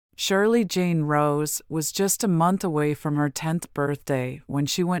Shirley Jane Rose was just a month away from her 10th birthday when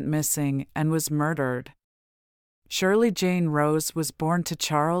she went missing and was murdered. Shirley Jane Rose was born to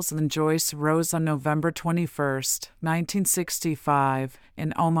Charles and Joyce Rose on November 21, 1965,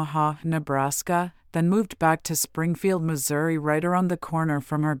 in Omaha, Nebraska, then moved back to Springfield, Missouri right around the corner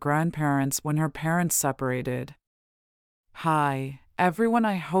from her grandparents when her parents separated. Hi, everyone,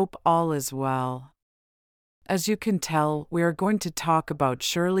 I hope all is well. As you can tell, we are going to talk about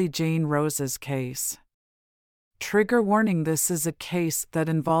Shirley Jane Rose's case. Trigger warning: this is a case that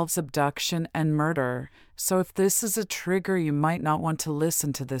involves abduction and murder, so if this is a trigger, you might not want to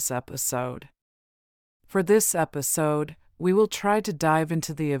listen to this episode. For this episode, we will try to dive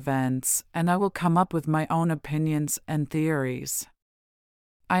into the events, and I will come up with my own opinions and theories.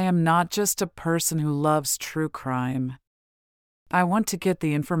 I am not just a person who loves true crime. I want to get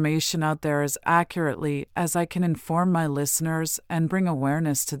the information out there as accurately as I can, inform my listeners and bring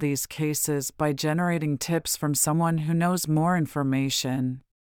awareness to these cases by generating tips from someone who knows more information.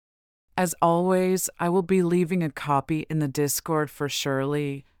 As always, I will be leaving a copy in the Discord for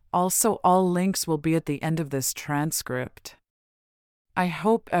Shirley. Also, all links will be at the end of this transcript. I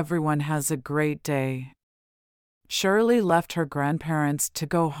hope everyone has a great day. Shirley left her grandparents to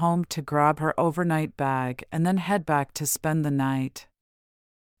go home to grab her overnight bag and then head back to spend the night.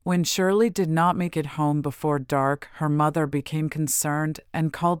 When Shirley did not make it home before dark, her mother became concerned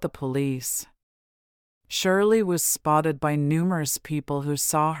and called the police. Shirley was spotted by numerous people who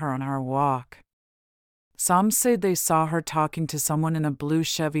saw her on her walk. Some say they saw her talking to someone in a blue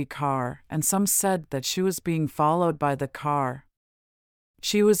Chevy car, and some said that she was being followed by the car.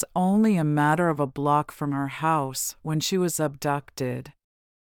 She was only a matter of a block from her house when she was abducted.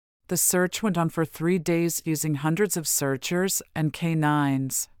 The search went on for 3 days using hundreds of searchers and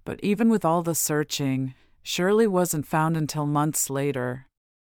canines, but even with all the searching, Shirley wasn't found until months later.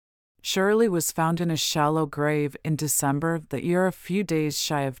 Shirley was found in a shallow grave in December of the year, a few days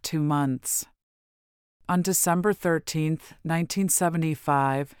shy of 2 months. On December 13,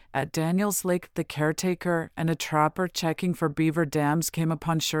 1975, at Daniels Lake, the caretaker and a trapper checking for beaver dams came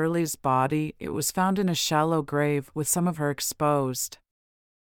upon Shirley's body. It was found in a shallow grave with some of her exposed.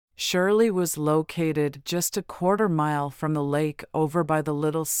 Shirley was located just a quarter mile from the lake over by the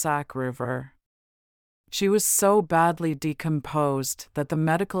Little Sac River. She was so badly decomposed that the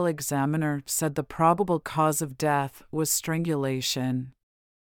medical examiner said the probable cause of death was strangulation.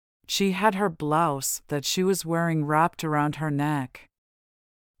 She had her blouse that she was wearing wrapped around her neck.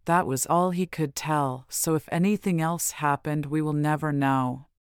 That was all he could tell, so if anything else happened, we will never know.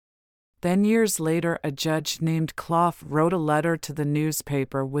 Then years later, a judge named Clough wrote a letter to the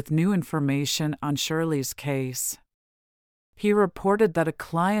newspaper with new information on Shirley's case. He reported that a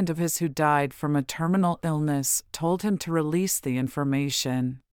client of his who died from a terminal illness told him to release the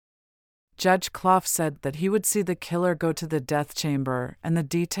information. Judge Clough said that he would see the killer go to the death chamber, and the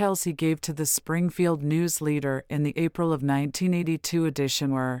details he gave to the Springfield News Leader in the April of 1982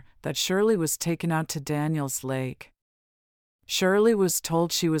 edition were that Shirley was taken out to Daniels Lake. Shirley was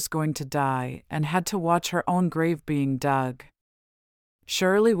told she was going to die and had to watch her own grave being dug.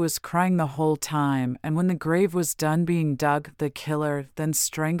 Shirley was crying the whole time, and when the grave was done being dug, the killer then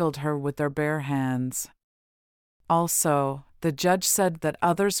strangled her with their bare hands. Also, the judge said that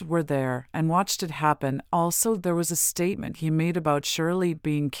others were there and watched it happen. Also, there was a statement he made about Shirley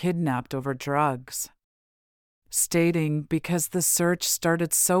being kidnapped over drugs, stating because the search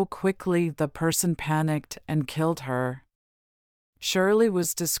started so quickly, the person panicked and killed her. Shirley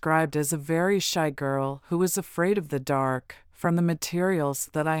was described as a very shy girl who was afraid of the dark, from the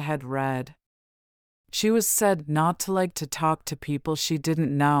materials that I had read. She was said not to like to talk to people she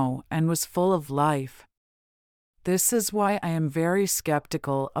didn't know and was full of life. This is why I am very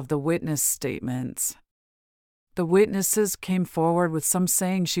skeptical of the witness statements. The witnesses came forward with some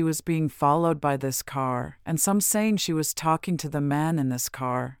saying she was being followed by this car, and some saying she was talking to the man in this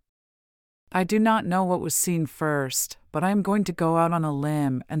car. I do not know what was seen first, but I am going to go out on a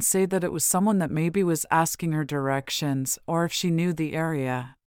limb and say that it was someone that maybe was asking her directions, or if she knew the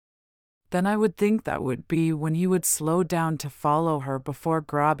area. Then I would think that would be when he would slow down to follow her before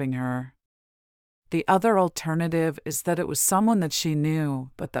grabbing her. The other alternative is that it was someone that she knew,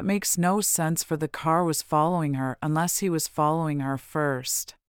 but that makes no sense, for the car was following her unless he was following her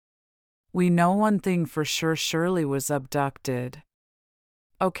first. We know one thing for sure: Shirley was abducted.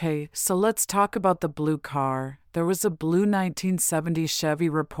 Okay, so let's talk about the blue car. There was a blue 1970 Chevy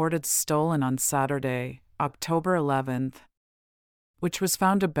reported stolen on Saturday, October 11th. which was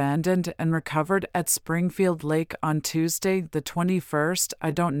found abandoned and recovered at Springfield Lake on Tuesday, the 21st,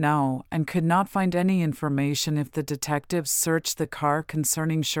 I don't know, and could not find any information if the detectives searched the car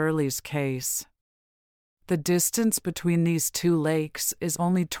concerning Shirley's case. The distance between these two lakes is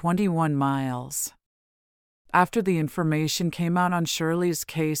only 21 miles. After the information came out on Shirley's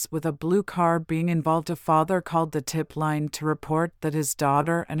case with a blue car being involved, a father called the tip line to report that his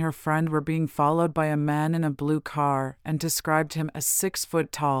daughter and her friend were being followed by a man in a blue car and described him as 6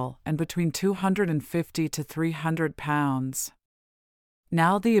 foot tall and between 250 to 300 pounds.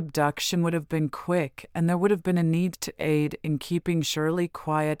 Now the abduction would have been quick and there would have been a need to aid in keeping Shirley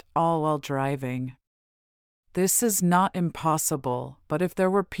quiet all while driving. This is not impossible, but if there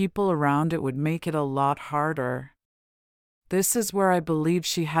were people around, it would make it a lot harder. This is where I believe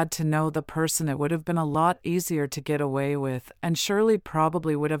she had to know the person. It would have been a lot easier to get away with, and Shirley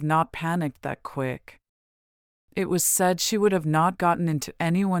probably would have not panicked that quick. It was said she would have not gotten into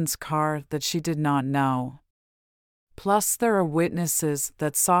anyone's car that she did not know. Plus, there are witnesses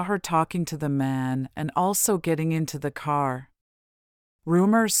that saw her talking to the man and also getting into the car.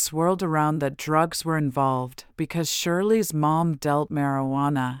 Rumors swirled around that drugs were involved because Shirley's mom dealt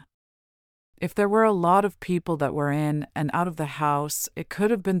marijuana. If there were a lot of people that were in and out of the house, it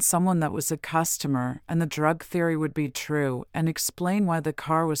could have been someone that was a customer, and the drug theory would be true and explain why the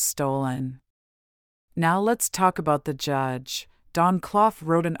car was stolen. Now let's talk about the judge. Don Clough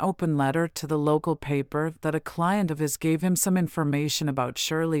wrote an open letter to the local paper that a client of his gave him some information about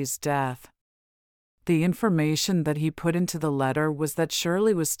Shirley's death. The information that he put into the letter was that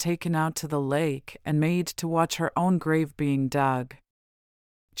Shirley was taken out to the lake and made to watch her own grave being dug.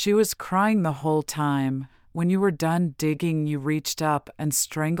 She was crying the whole time. When you were done digging, you reached up and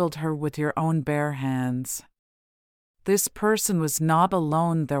strangled her with your own bare hands. This person was not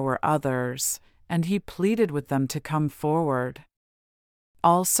alone, there were others, and he pleaded with them to come forward.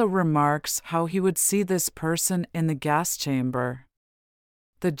 Also remarks how he would see this person in the gas chamber.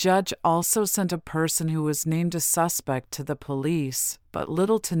 The judge also sent a person who was named a suspect to the police, but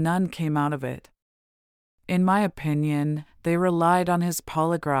little to none came out of it. In my opinion, they relied on his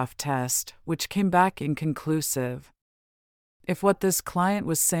polygraph test, which came back inconclusive. If what this client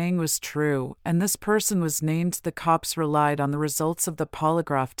was saying was true, and this person was named, the cops relied on the results of the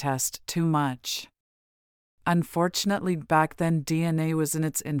polygraph test too much. Unfortunately, back then DNA was in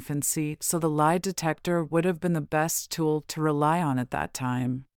its infancy, so the lie detector would have been the best tool to rely on at that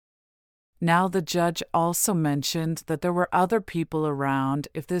time. Now the judge also mentioned that there were other people around.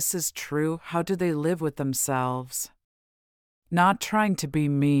 If this is true, how do they live with themselves? Not trying to be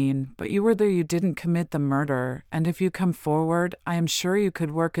mean, but you were there, you didn't commit the murder, and if you come forward, I am sure you could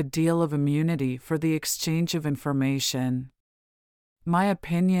work a deal of immunity for the exchange of information. My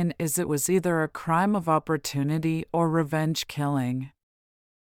opinion is it was either a crime of opportunity or revenge killing.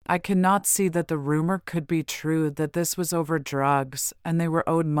 I cannot see that the rumor could be true that this was over drugs and they were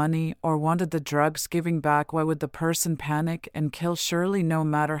owed money or wanted the drugs giving back. Why would the person panic and kill Shirley no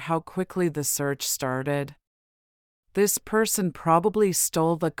matter how quickly the search started? This person probably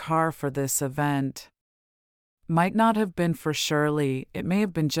stole the car for this event. Might not have been for Shirley, it may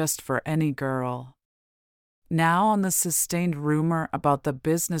have been just for any girl. Now on the sustained rumor about the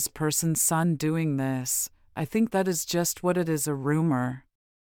business person's son doing this, I think that is just what it is, a rumor.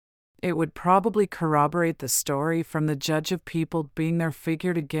 It would probably corroborate the story from the judge of people being there,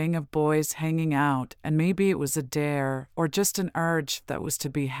 figured a gang of boys hanging out, and maybe it was a dare or just an urge that was to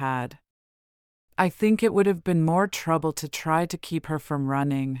be had. I think it would have been more trouble to try to keep her from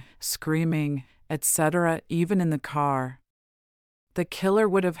running, screaming, etc., even in the car. The killer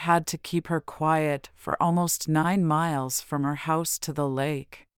would have had to keep her quiet for almost 9 miles from her house to the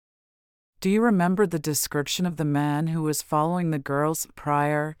lake. Do you remember the description of the man who was following the girls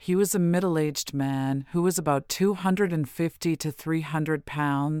prior? He was a middle-aged man who was about 250 to 300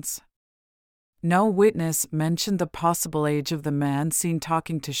 pounds. No witness mentioned the possible age of the man seen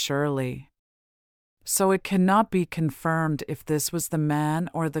talking to Shirley. So it cannot be confirmed if this was the man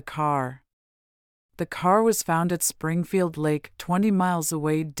or the car. The car was found at Springfield Lake 20 miles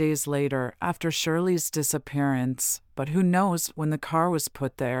away days later after Shirley's disappearance, but who knows when the car was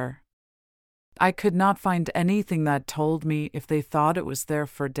put there. I could not find anything that told me if they thought it was there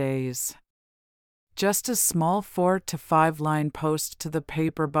for days. Just a small 4 to 5 line post to the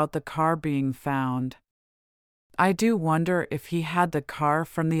paper about the car being found. I do wonder if he had the car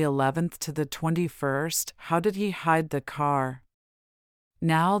from the 11th to the 21st. How did he hide the car?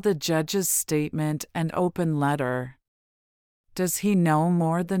 Now the judge's statement and open letter. Does he know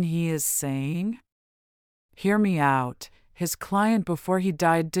more than he is saying? Hear me out. His client before he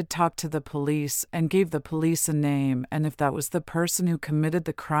died did talk to the police and gave the police a name, and if that was the person who committed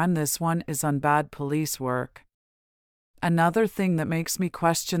the crime, this one is on bad police work. Another thing that makes me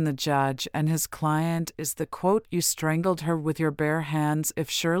question the judge and his client is the quote, "You strangled her with your bare hands."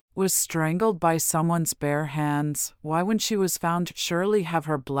 If Shirley was strangled by someone's bare hands, why, when she was found, Shirley have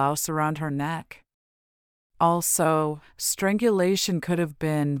her blouse around her neck? Also, strangulation could have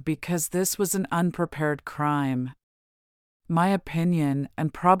been because this was an unprepared crime. My opinion,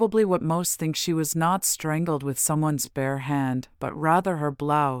 and probably what most think, she was not strangled with someone's bare hand, but rather her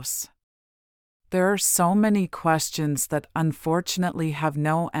blouse. There are so many questions that unfortunately have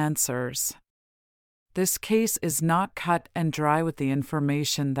no answers. This case is not cut and dry with the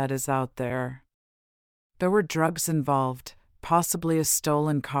information that is out there. There were drugs involved, possibly a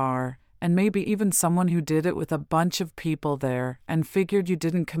stolen car, and maybe even someone who did it with a bunch of people there and figured you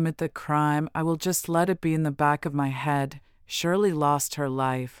didn't commit the crime. I will just let it be in the back of my head. Shirley lost her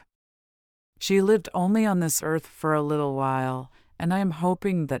life. She lived only on this earth for a little while, and I am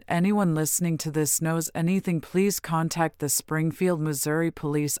hoping that anyone listening to this knows anything. Please contact the Springfield, Missouri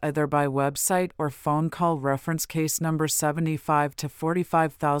Police either by website or phone call, reference case number 75 to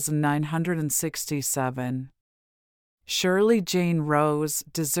 45967. Shirley Jane Rose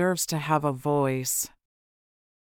deserves to have a voice.